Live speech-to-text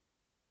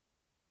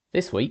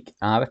This week,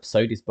 our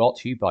episode is brought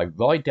to you by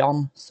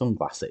Roydon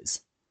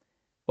sunglasses.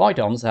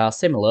 Roydons are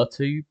similar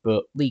to,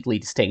 but legally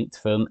distinct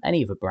from,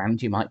 any other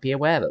brand you might be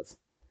aware of.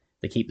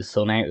 They keep the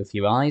sun out of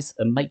your eyes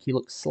and make you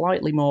look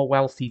slightly more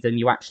wealthy than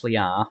you actually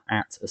are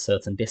at a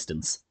certain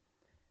distance.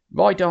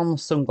 Roydon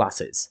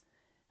sunglasses.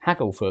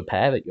 Haggle for a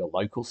pair at your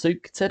local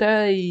souk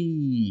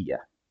today!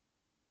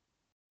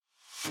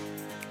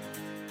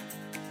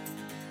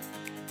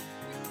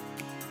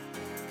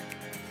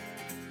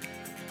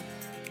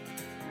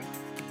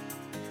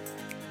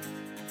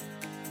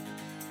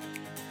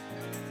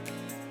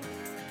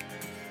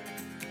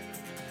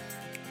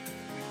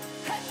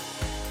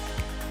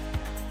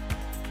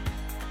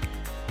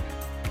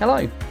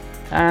 Hello,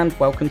 and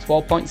welcome to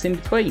All Points in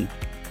Between,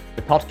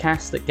 the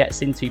podcast that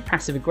gets into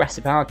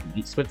passive-aggressive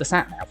arguments with the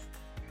sat-nav.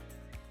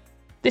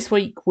 This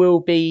week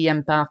we'll be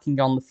embarking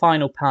on the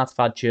final part of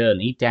our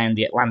journey down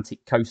the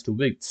Atlantic coastal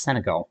route to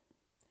Senegal.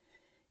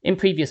 In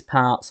previous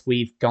parts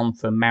we've gone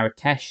from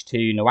Marrakesh to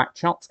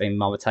Nouakchott in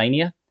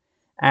Mauritania,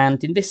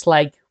 and in this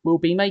leg we'll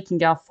be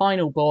making our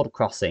final border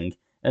crossing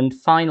and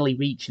finally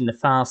reaching the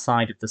far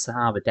side of the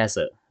Sahara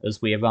Desert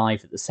as we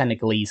arrive at the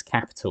Senegalese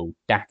capital,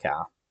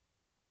 Dakar.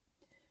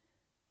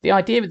 The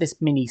idea of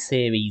this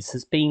mini-series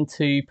has been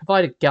to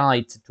provide a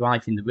guide to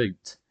driving the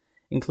route,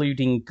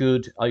 including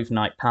good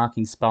overnight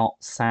parking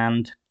spots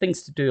and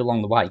things to do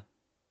along the way.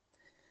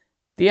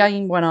 The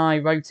aim when I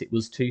wrote it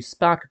was to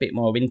spark a bit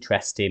more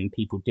interest in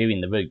people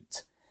doing the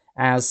route,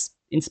 as,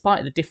 in spite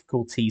of the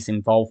difficulties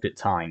involved at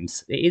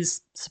times, it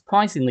is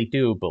surprisingly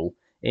doable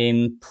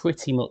in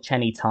pretty much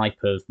any type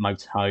of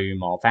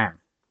motorhome or van.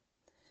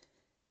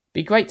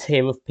 It'd be great to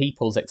hear of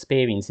people's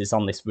experiences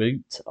on this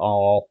route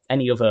or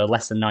any other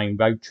lesser known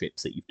road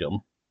trips that you've done.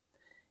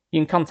 You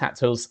can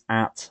contact us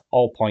at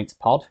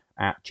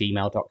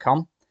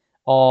allpointspod@gmail.com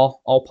or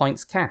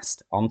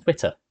allpointscast on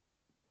Twitter.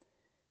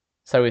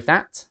 So with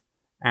that,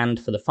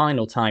 and for the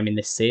final time in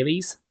this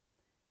series,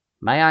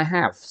 may I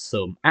have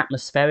some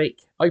atmospheric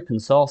open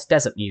source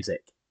desert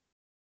music.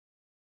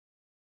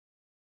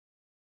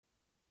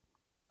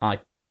 I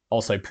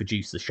also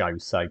produce the show,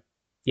 so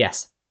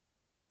yes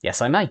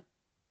I may.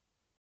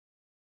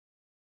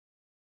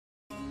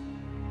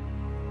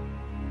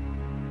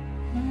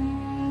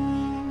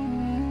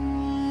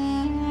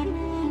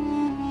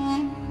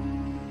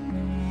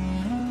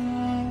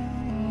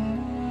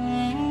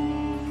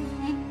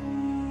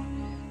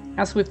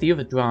 As with the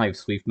other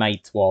drives we've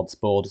made towards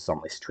borders on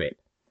this trip,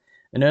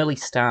 an early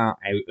start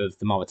out of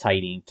the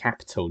Mauritanian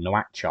capital,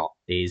 Nouakchott,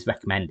 is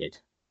recommended.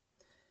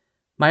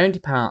 My own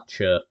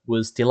departure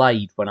was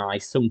delayed when I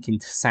sunk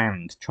into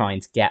sand trying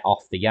to get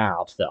off the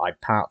yard that I'd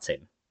parked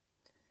in.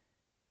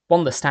 One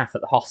of the staff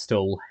at the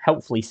hostel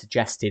helpfully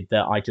suggested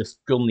that I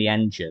just gun the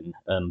engine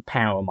and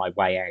power my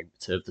way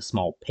out of the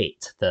small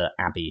pit that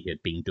Abby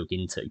had been dug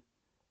into.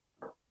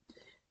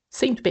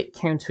 Seemed a bit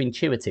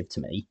counterintuitive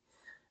to me,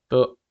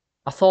 but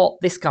I thought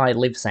this guy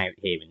lives out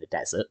here in the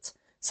desert,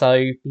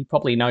 so he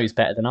probably knows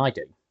better than I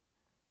do.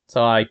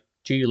 So I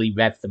duly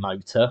revved the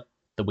motor,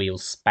 the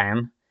wheels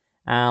span,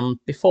 and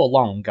before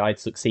long I'd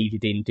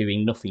succeeded in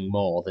doing nothing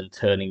more than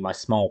turning my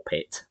small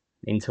pit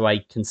into a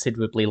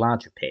considerably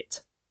larger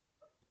pit.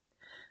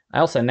 I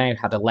also now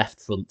had a left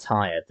front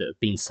tyre that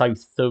had been so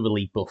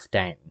thoroughly buffed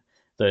down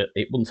that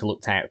it wouldn't have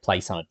looked out of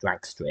place on a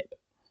drag strip.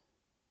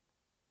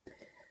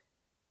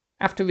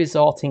 After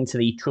resorting to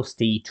the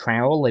trusty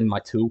trowel in my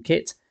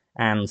toolkit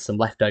and some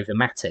leftover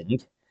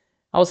matting,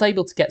 I was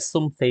able to get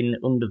something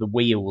under the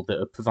wheel that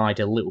would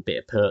provide a little bit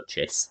of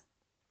purchase.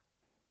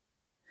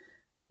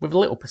 With a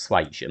little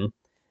persuasion,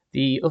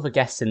 the other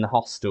guests in the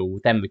hostel were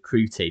then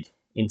recruited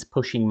into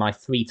pushing my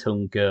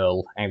 3-ton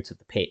girl out of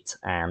the pit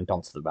and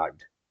onto the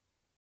road.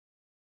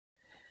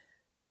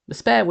 The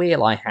spare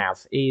wheel I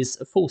have is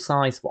a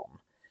full-size one,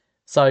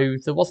 so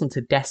there wasn't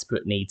a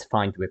desperate need to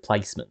find a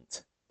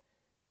replacement.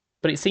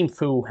 But it seemed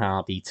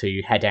foolhardy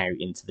to head out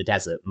into the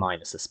desert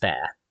minus a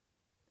spare.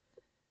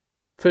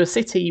 For a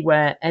city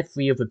where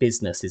every other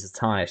business is a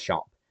tyre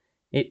shop,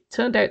 it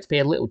turned out to be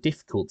a little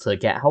difficult to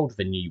get hold of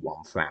a new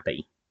one for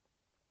Abby.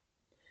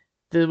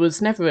 There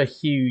was never a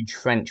huge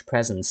French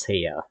presence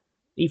here,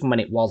 even when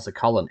it was a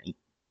colony,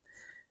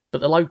 but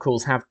the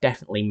locals have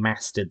definitely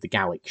mastered the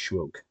Gallic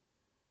shrug.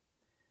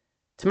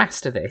 To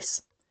master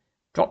this,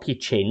 drop your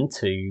chin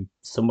to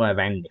somewhere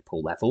around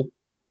nipple level,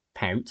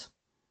 pout,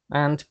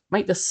 and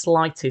make the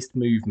slightest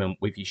movement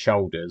with your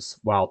shoulders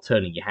while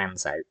turning your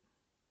hands out.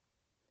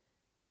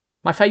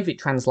 My favourite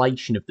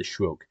translation of the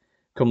shrug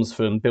comes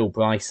from Bill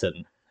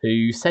Bryson,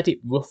 who said it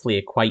roughly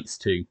equates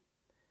to,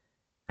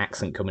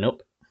 accent coming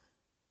up,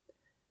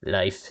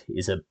 "Life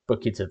is a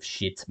bucket of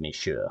shit,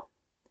 monsieur.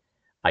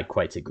 I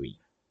quite agree.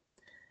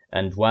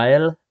 And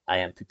while I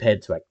am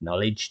prepared to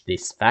acknowledge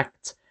this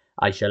fact,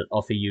 I shall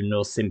offer you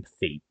no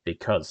sympathy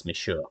because,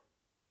 monsieur,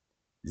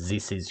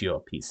 this is your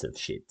piece of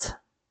shit."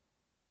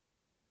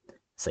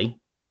 See?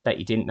 Bet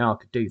you didn't know I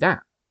could do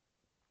that.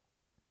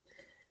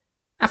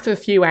 After a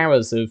few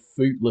hours of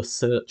fruitless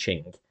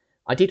searching,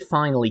 I did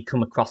finally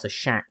come across a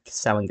shack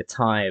selling a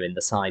tyre in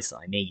the size that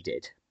I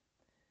needed.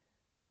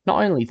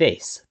 Not only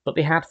this, but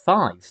they had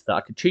 5 that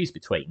I could choose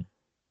between.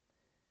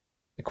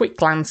 A quick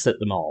glance at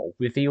them all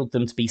revealed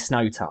them to be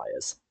snow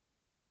tyres.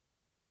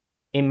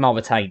 In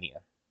Mauritania,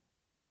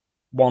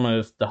 one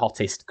of the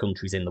hottest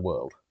countries in the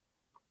world.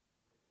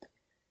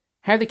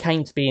 How they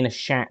came to be in a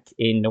shack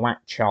in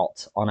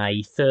Nouakchott on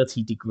a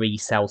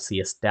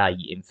 30°C day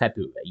in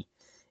February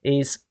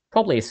is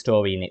probably a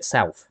story in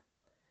itself.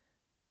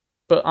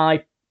 But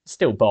I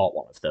still bought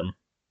one of them.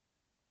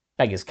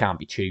 Beggars can't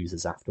be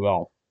choosers after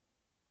all.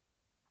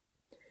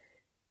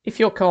 If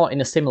you're caught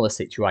in a similar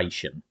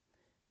situation,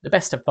 the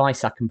best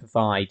advice I can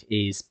provide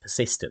is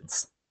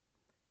persistence.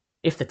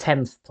 If the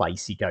 10th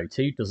place you go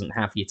to doesn't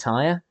have your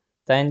tyre,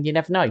 then you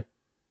never know.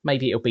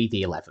 Maybe it'll be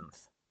the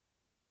 11th.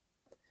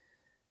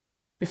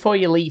 Before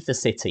you leave the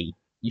city,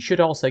 you should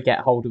also get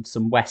hold of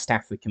some West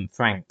African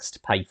francs to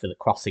pay for the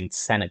crossing to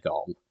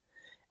Senegal,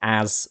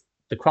 as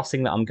the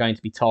crossing that I'm going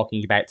to be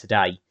talking about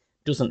today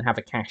doesn't have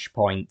a cash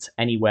point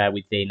anywhere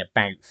within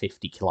about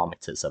 50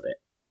 kilometres of it.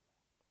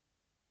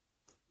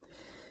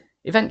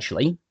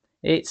 Eventually,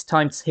 it's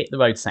time to hit the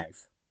road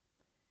south.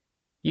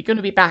 You're going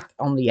to be back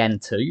on the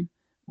N2,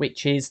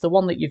 which is the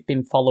one that you've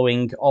been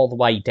following all the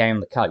way down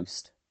the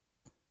coast.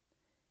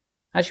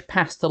 As you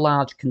pass the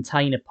large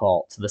container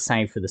port to the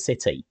south of the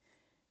city,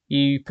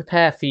 you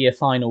prepare for your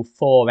final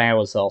 4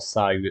 hours or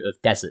so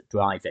of desert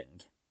driving.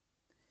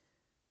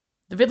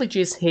 The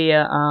villages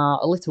here are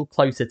a little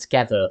closer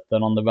together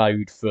than on the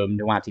road from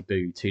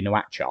Nouadhibou to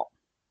Nouakchott.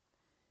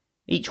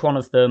 Each one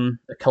of them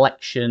a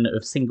collection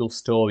of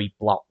single-storey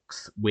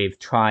blocks with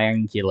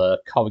triangular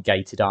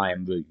corrugated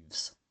iron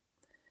roofs.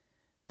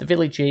 The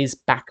villages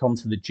back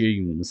onto the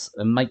dunes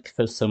and make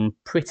for some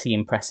pretty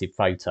impressive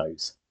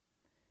photos,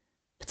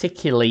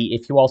 particularly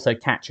if you also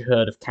catch a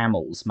herd of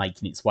camels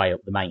making its way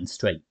up the main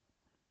street.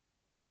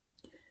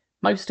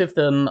 Most of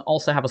them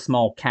also have a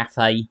small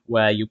cafe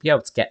where you'll be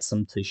able to get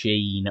some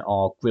tagine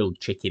or grilled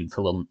chicken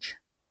for lunch.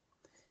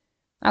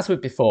 As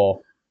with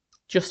before,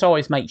 just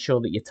always make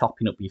sure that you're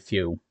topping up your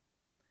fuel.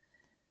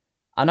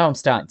 I know I'm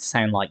starting to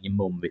sound like your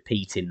mum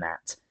repeating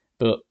that,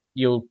 but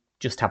you'll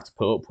just have to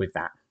put up with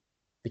that,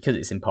 because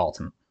it's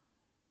important.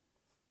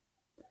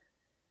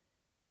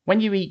 When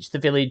you reach the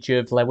village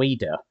of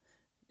Lewida,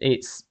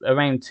 it's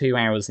around 2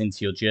 hours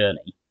into your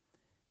journey,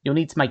 you'll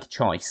need to make a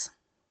choice.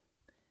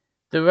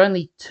 There are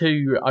only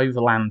 2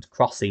 overland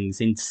crossings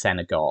into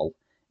Senegal,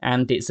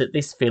 and it's at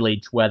this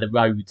village where the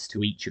roads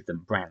to each of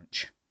them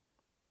branch.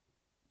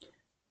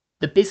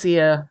 The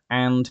busier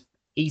and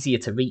easier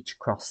to reach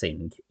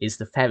crossing is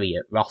the ferry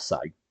at Rosso.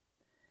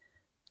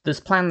 There's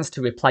plans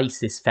to replace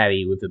this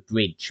ferry with a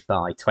bridge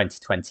by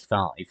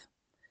 2025,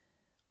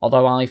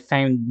 although I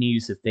found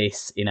news of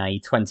this in a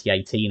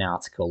 2018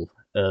 article,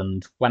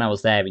 and when I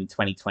was there in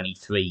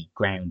 2023,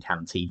 ground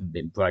hadn't even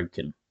been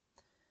broken.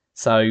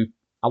 So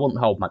I wouldn't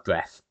hold my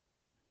breath.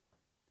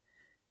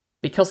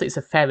 Because it's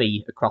a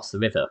ferry across the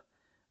river,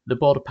 the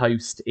border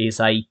post is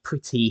a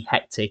pretty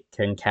hectic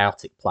and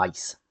chaotic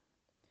place.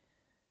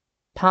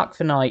 Park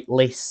for Night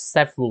lists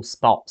several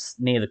spots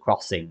near the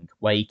crossing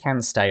where you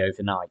can stay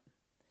overnight,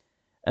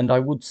 and I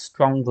would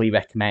strongly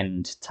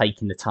recommend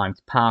taking the time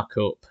to park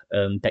up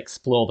and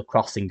explore the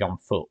crossing on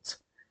foot,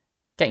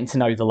 getting to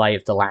know the lay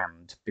of the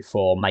land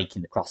before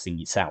making the crossing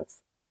yourself.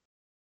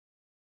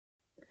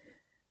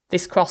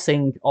 This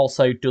crossing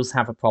also does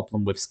have a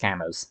problem with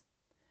scammers.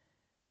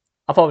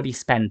 I've already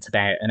spent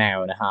about an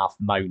hour and a half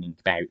moaning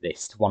about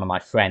this to one of my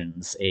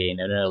friends in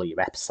an earlier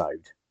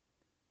episode.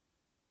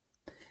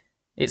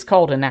 It's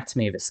called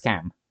Anatomy of a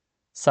Scam,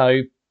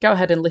 so go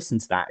ahead and listen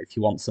to that if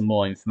you want some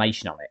more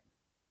information on it.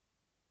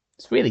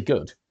 It's really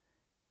good.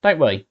 Don't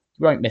worry,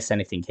 you won't miss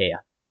anything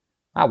here.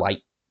 I'll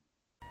wait.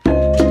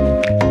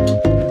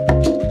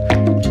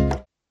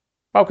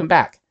 Welcome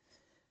back.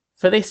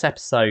 For this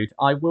episode,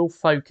 I will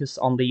focus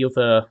on the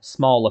other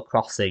smaller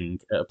crossing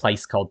at a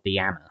place called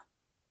Diana.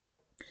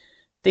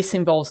 This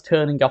involves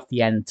turning off the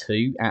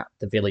N2 at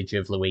the village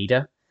of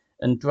Lewida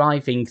and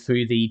driving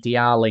through the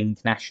Dialing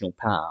National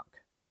Park.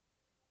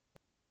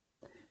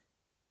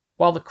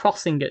 While the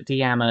crossing at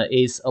Diama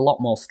is a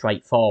lot more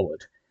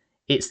straightforward,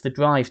 it's the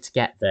drive to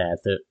get there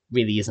that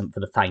really isn't for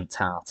the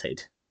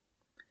faint-hearted.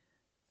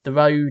 The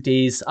road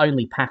is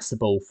only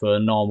passable for a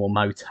normal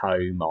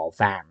motorhome or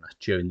van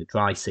during the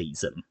dry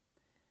season,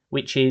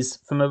 which is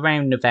from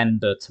around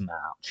November to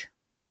March.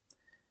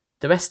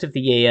 The rest of the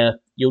year,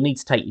 you'll need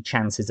to take your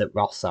chances at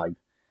Rosso,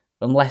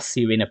 unless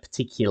you're in a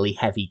particularly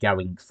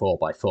heavy-going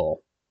 4x4.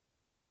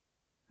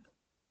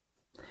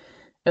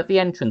 At the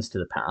entrance to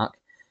the park,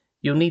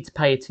 you'll need to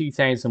pay a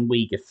 2,000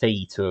 Uyghur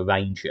fee to a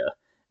ranger,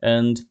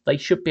 and they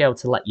should be able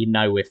to let you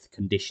know if the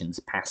conditions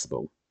are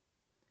passable.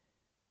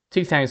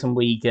 2,000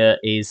 Uyghur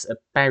is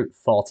about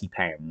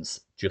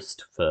 £40,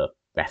 just for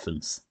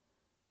reference.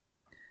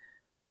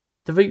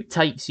 The route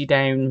takes you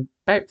down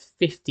about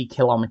 50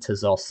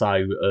 kilometres or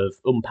so of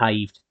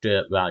unpaved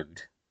dirt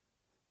road.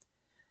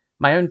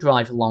 My own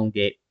drive along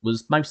it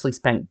was mostly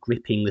spent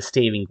gripping the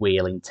steering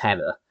wheel in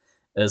terror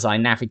as I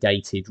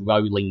navigated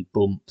rolling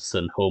bumps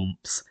and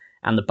humps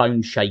and the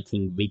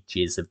bone-shaking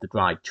ridges of the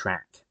dried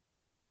track.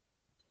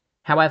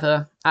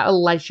 However, at a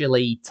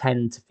leisurely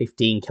 10 to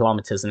 15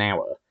 kilometres an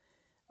hour,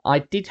 I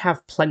did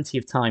have plenty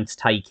of time to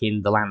take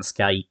in the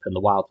landscape and the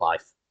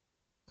wildlife.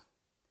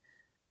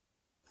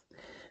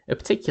 A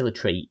particular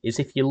treat is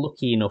if you're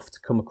lucky enough to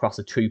come across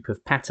a troop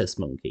of patas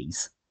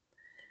monkeys.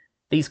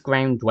 These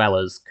ground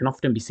dwellers can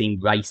often be seen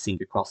racing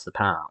across the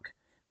park,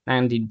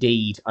 and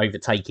indeed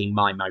overtaking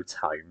my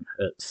motorhome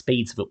at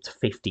speeds of up to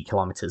 50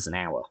 kilometres an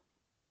hour.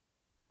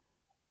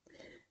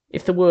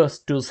 If the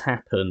worst does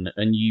happen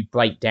and you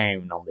break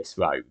down on this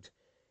road,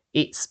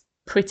 it's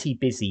pretty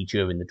busy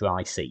during the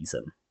dry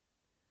season.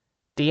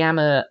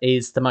 Diama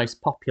is the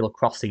most popular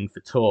crossing for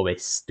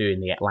tourists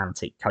doing the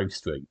Atlantic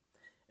coast route,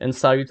 and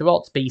so there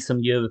ought to be some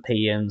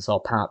Europeans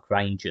or park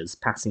rangers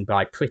passing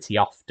by pretty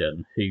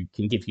often who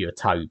can give you a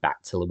tow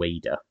back to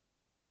Luida.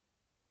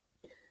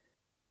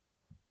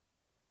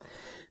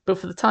 But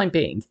for the time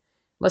being,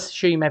 let's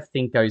assume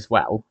everything goes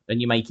well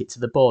and you make it to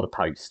the border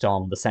post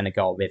on the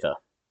Senegal River.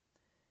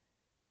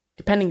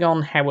 Depending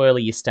on how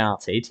early you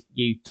started,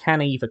 you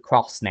can either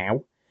cross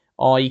now,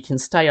 or you can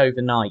stay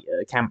overnight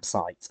at a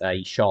campsite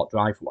a short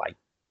drive away.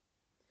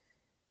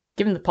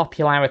 Given the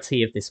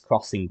popularity of this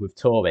crossing with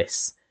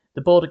tourists,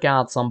 the border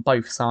guards on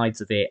both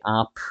sides of it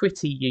are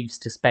pretty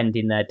used to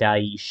spending their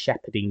days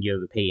shepherding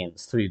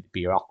Europeans through the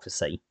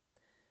bureaucracy,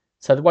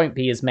 so there won't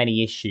be as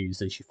many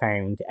issues as you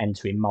found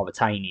entering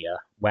Mauritania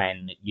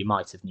when you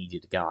might have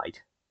needed a guide.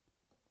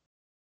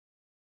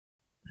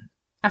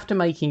 After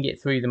making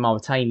it through the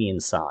Mauritanian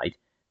side,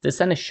 there's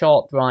then a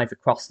short drive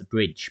across the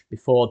bridge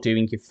before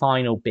doing your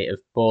final bit of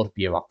border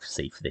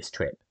bureaucracy for this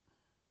trip.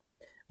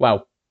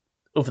 Well,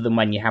 other than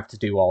when you have to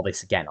do all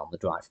this again on the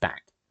drive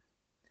back.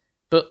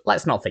 But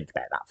let's not think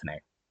about that for now.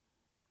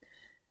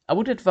 I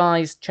would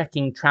advise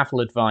checking travel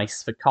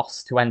advice for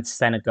costs to enter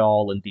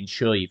Senegal and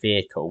insure your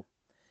vehicle.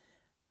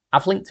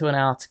 I've linked to an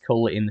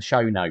article in the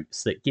show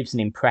notes that gives an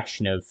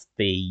impression of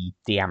the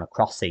Diama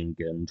crossing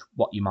and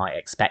what you might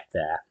expect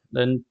there,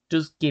 and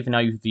does give an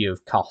overview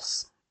of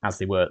costs as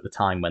they were at the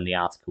time when the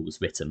article was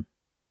written.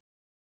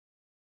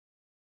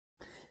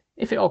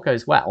 If it all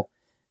goes well,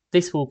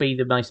 this will be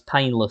the most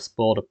painless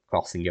border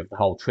crossing of the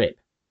whole trip,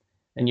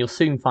 and you'll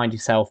soon find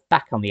yourself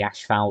back on the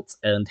asphalt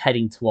and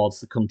heading towards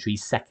the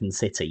country's second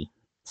city,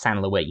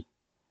 Saint Louis.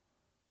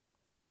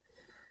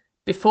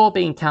 Before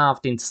being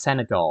carved into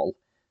Senegal,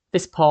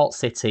 this port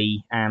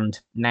city, and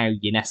now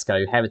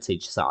UNESCO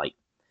heritage site,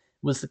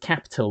 was the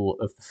capital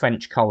of the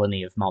French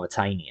colony of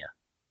Mauritania.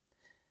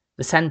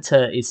 The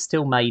centre is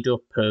still made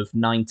up of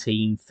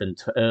 19th and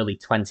early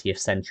 20th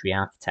century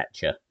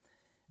architecture,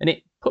 and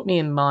it put me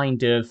in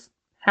mind of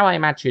how I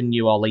imagine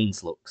New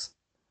Orleans looks.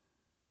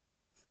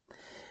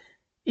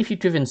 If you've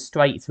driven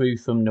straight through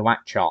from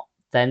Nouakchott,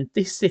 then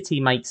this city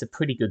makes a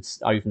pretty good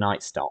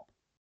overnight stop.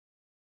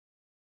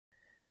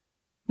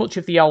 Much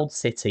of the old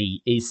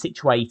city is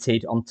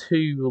situated on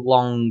two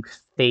long,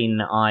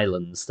 thin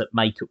islands that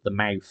make up the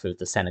mouth of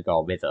the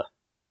Senegal River.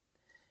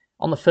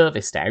 On the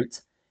furthest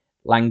out,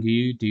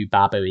 Langue du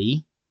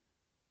Barbarie,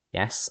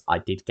 yes, I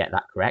did get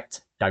that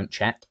correct, don't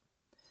check,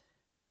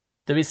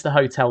 there is the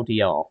Hotel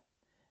Dior,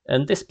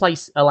 and this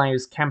place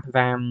allows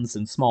campervans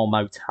and small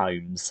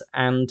motorhomes,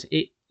 and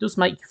it does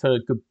make for a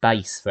good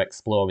base for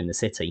exploring the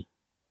city.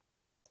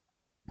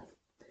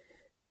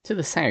 To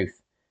the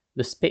south,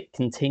 the spit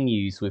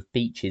continues with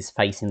beaches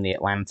facing the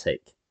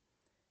Atlantic.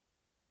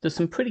 There's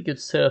some pretty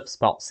good surf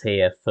spots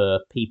here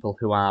for people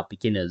who are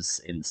beginners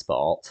in the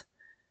sport.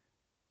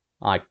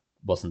 I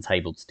wasn't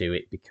able to do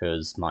it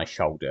because my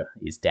shoulder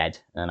is dead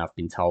and I've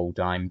been told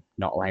I'm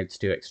not allowed to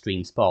do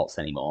extreme sports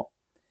anymore.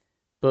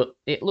 But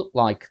it looked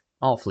like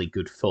awfully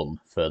good fun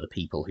for the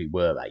people who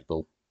were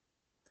able.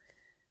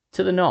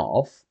 To the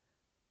north,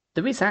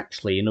 there is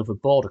actually another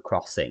border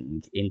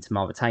crossing into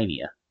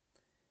Mauritania,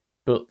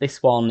 but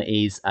this one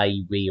is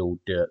a real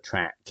dirt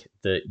track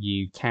that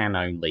you can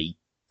only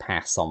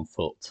pass on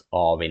foot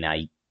or in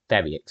a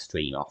very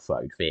extreme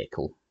off-road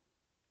vehicle.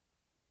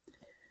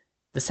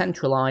 The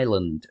central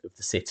island of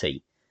the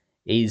city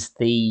is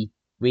the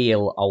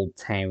real old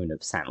town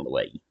of Saint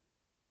Louis,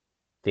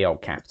 the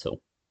old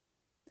capital.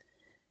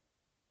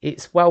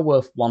 It's well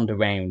worth wander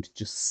around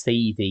just to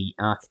see the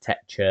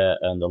architecture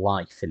and the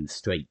life in the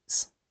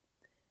streets.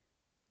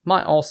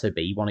 Might also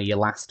be one of your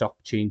last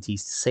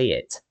opportunities to see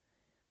it.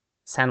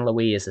 Saint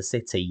Louis as a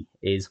city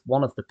is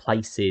one of the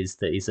places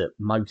that is at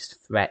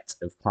most threat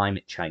of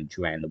climate change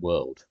around the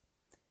world.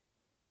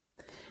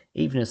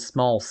 Even a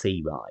small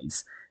sea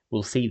rise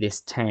will see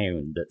this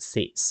town that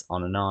sits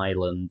on an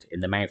island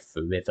in the mouth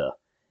of a river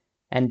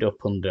end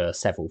up under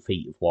several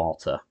feet of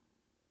water.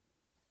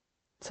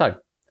 So,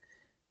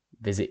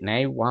 visit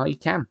now while you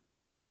can.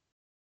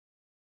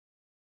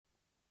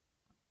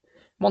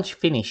 Once you're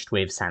finished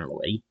with Saint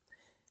Louis,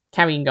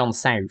 carrying on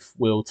south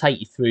will take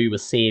you through a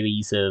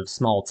series of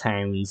small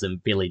towns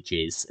and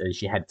villages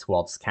as you head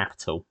towards the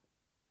capital.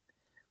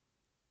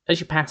 As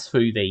you pass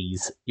through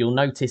these, you'll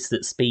notice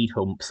that speed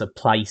humps are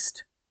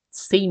placed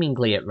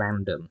seemingly at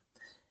random,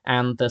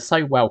 and they're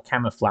so well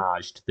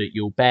camouflaged that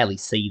you'll barely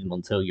see them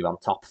until you're on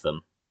top of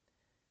them.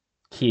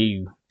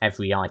 Cue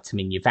every item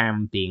in your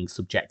van being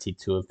subjected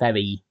to a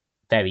very,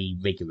 very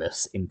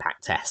rigorous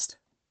impact test.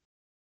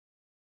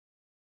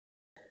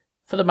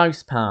 For the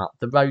most part,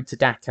 the road to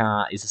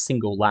Dakar is a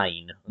single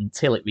lane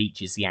until it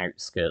reaches the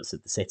outskirts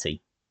of the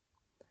city.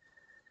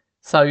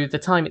 So the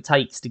time it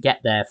takes to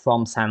get there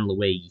from Saint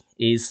Louis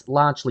is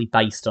largely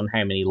based on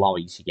how many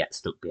lorries you get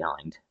stuck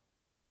behind.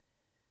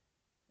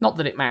 Not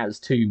that it matters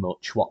too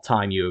much what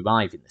time you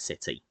arrive in the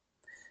city.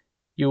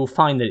 You'll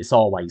find that it's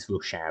always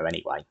rush hour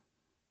anyway.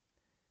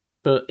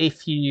 But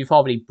if you've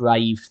already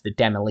braved the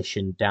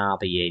demolition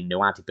derby in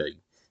Nouakchott,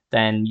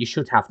 then you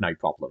should have no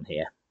problem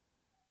here.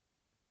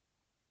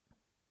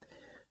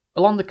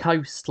 Along the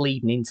coast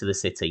leading into the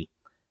city,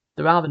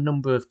 there are a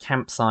number of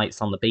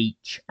campsites on the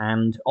beach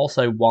and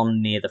also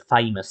one near the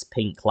famous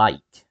Pink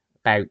Lake,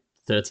 about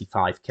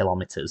 35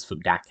 kilometres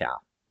from Dakar.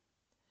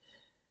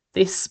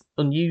 This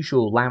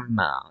unusual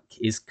landmark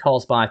is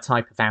caused by a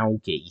type of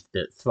algae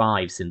that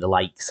thrives in the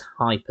lake's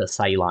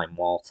hypersaline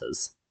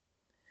waters.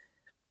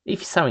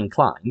 If you're so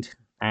inclined,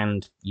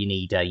 and you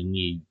need a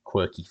new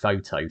quirky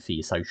photo for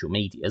your social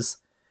medias,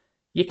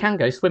 you can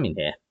go swimming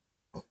here.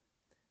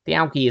 The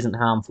algae isn't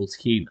harmful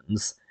to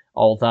humans,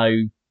 although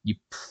you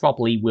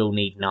probably will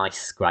need an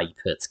ice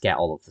scraper to get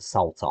all of the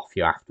salt off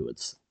you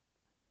afterwards.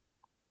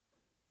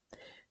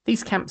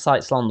 These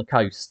campsites along the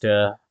coast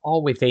are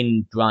all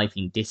within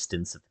driving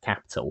distance of the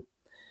capital,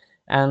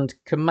 and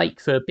can make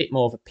for a bit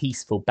more of a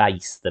peaceful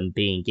base than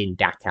being in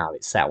Dakar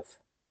itself.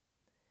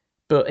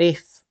 But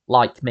if,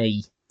 like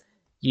me,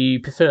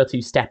 you prefer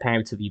to step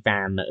out of your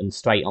van and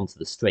straight onto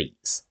the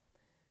streets,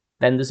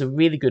 then there's a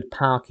really good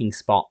parking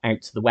spot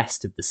out to the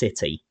west of the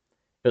city,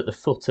 at the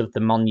foot of the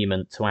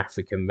Monument to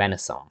African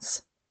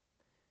Renaissance.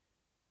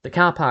 The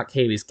car park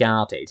here is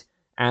guarded,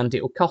 and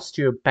it will cost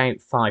you about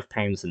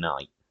 £5 a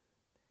night.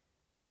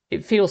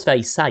 It feels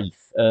very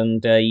safe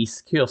and a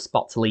secure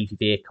spot to leave your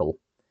vehicle.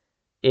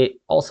 It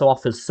also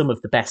offers some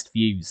of the best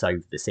views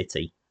over the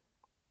city.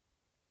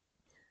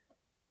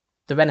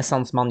 The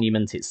Renaissance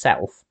Monument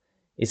itself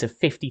is a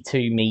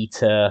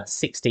 52-metre,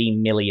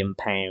 £16 million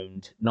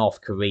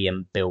North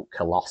Korean-built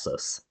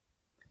colossus.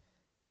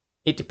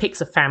 It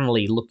depicts a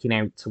family looking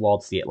out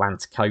towards the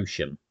Atlantic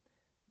Ocean,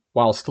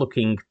 whilst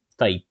looking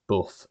very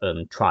buff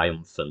and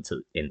triumphant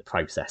in the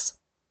process.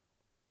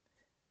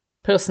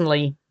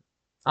 Personally,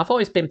 I've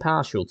always been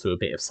partial to a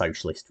bit of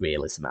socialist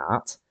realism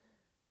art,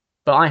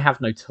 but I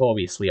have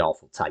notoriously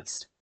awful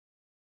taste.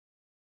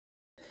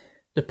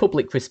 The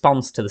public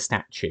response to the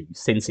statue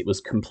since it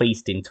was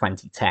completed in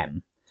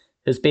 2010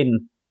 has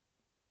been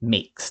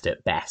mixed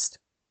at best.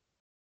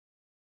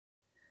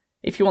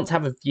 If you want to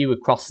have a view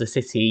across the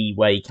city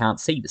where you can't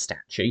see the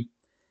statue,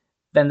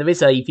 then there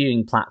is a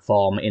viewing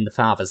platform in the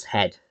Father's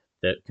Head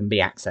that can be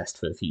accessed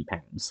for a few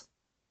pounds.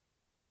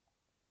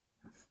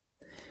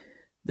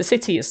 The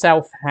city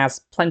itself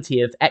has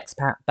plenty of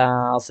expat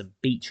bars and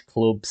beach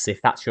clubs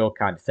if that's your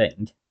kind of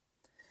thing.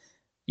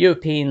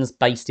 Europeans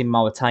based in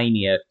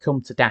Mauritania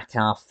come to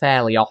Dakar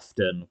fairly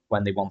often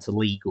when they want a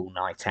legal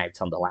night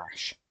out on the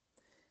lash.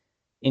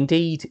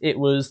 Indeed, it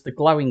was the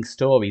glowing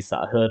stories that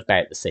I heard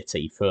about the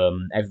city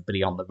from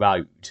everybody on the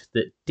road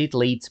that did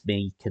lead to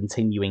me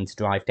continuing to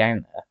drive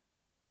down there.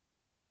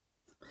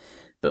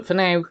 But for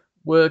now,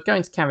 we're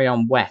going to carry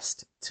on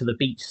west to the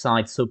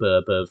beachside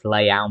suburb of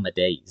Les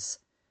Almadies.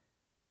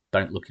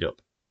 Don't look it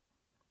up.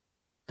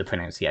 The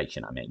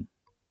pronunciation, I mean.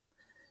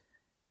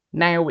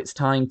 Now it's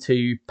time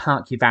to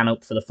park your van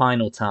up for the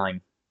final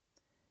time.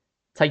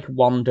 Take a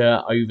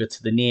wander over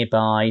to the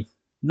nearby,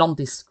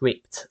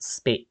 nondescript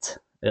spit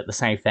at the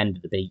south end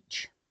of the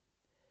beach.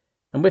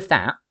 And with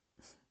that,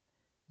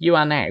 you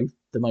are now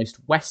the most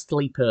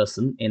westerly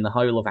person in the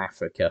whole of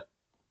Africa.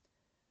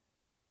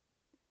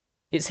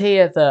 It's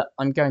here that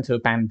I'm going to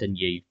abandon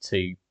you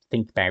to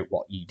think about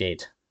what you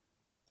did.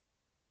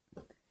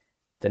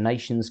 The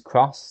nations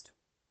crossed,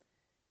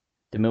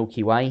 the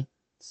Milky Way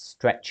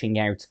stretching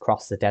out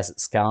across the desert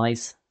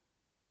skies,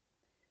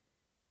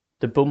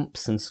 the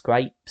bumps and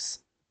scrapes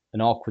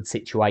and awkward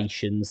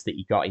situations that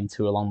you got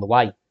into along the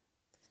way,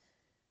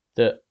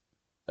 that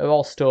are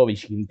all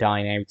stories you can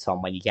dine out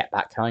on when you get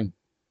back home.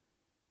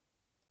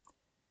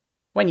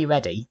 When you're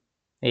ready,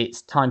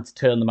 it's time to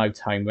turn the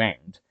motorhome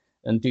round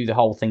and do the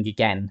whole thing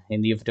again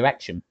in the other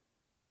direction.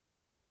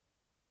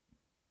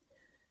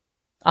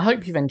 I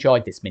hope you've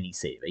enjoyed this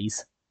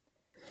mini-series.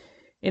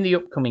 In the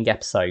upcoming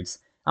episodes,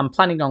 I'm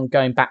planning on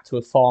going back to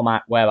a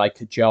format where I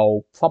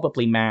cajole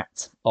probably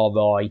Matt or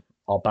Roy,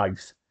 or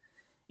both,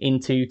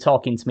 into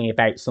talking to me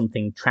about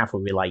something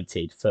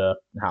travel-related for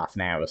half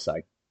an hour or so.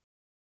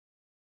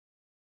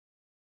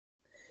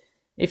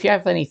 If you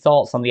have any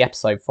thoughts on the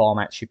episode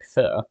formats you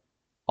prefer,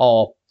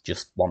 or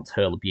just want to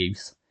hurl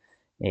abuse,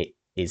 it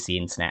is the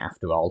internet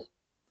after all,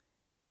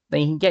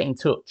 then you can get in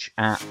touch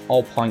at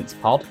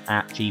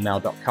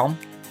allpointspod@gmail.com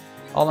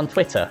or on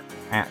Twitter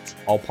at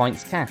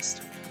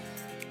allpointscast.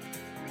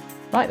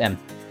 Right then,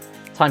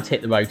 time to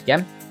hit the road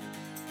again.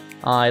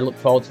 I look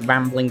forward to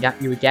rambling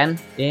at you again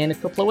in a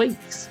couple of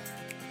weeks.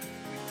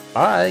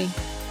 Bye!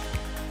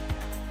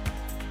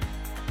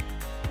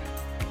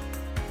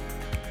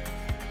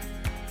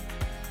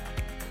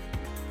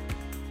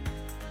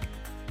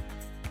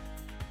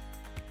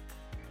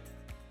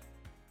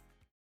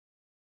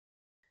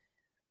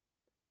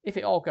 If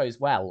it all goes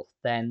well,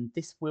 then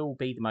this will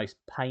be the most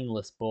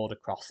painless border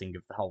crossing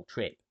of the whole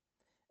trip,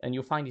 and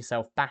you'll find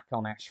yourself back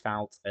on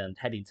asphalt and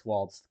heading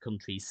towards the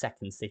country's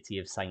second city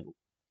of St.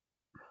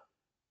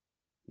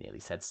 Nearly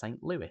said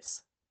St.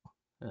 Louis.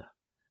 Ugh.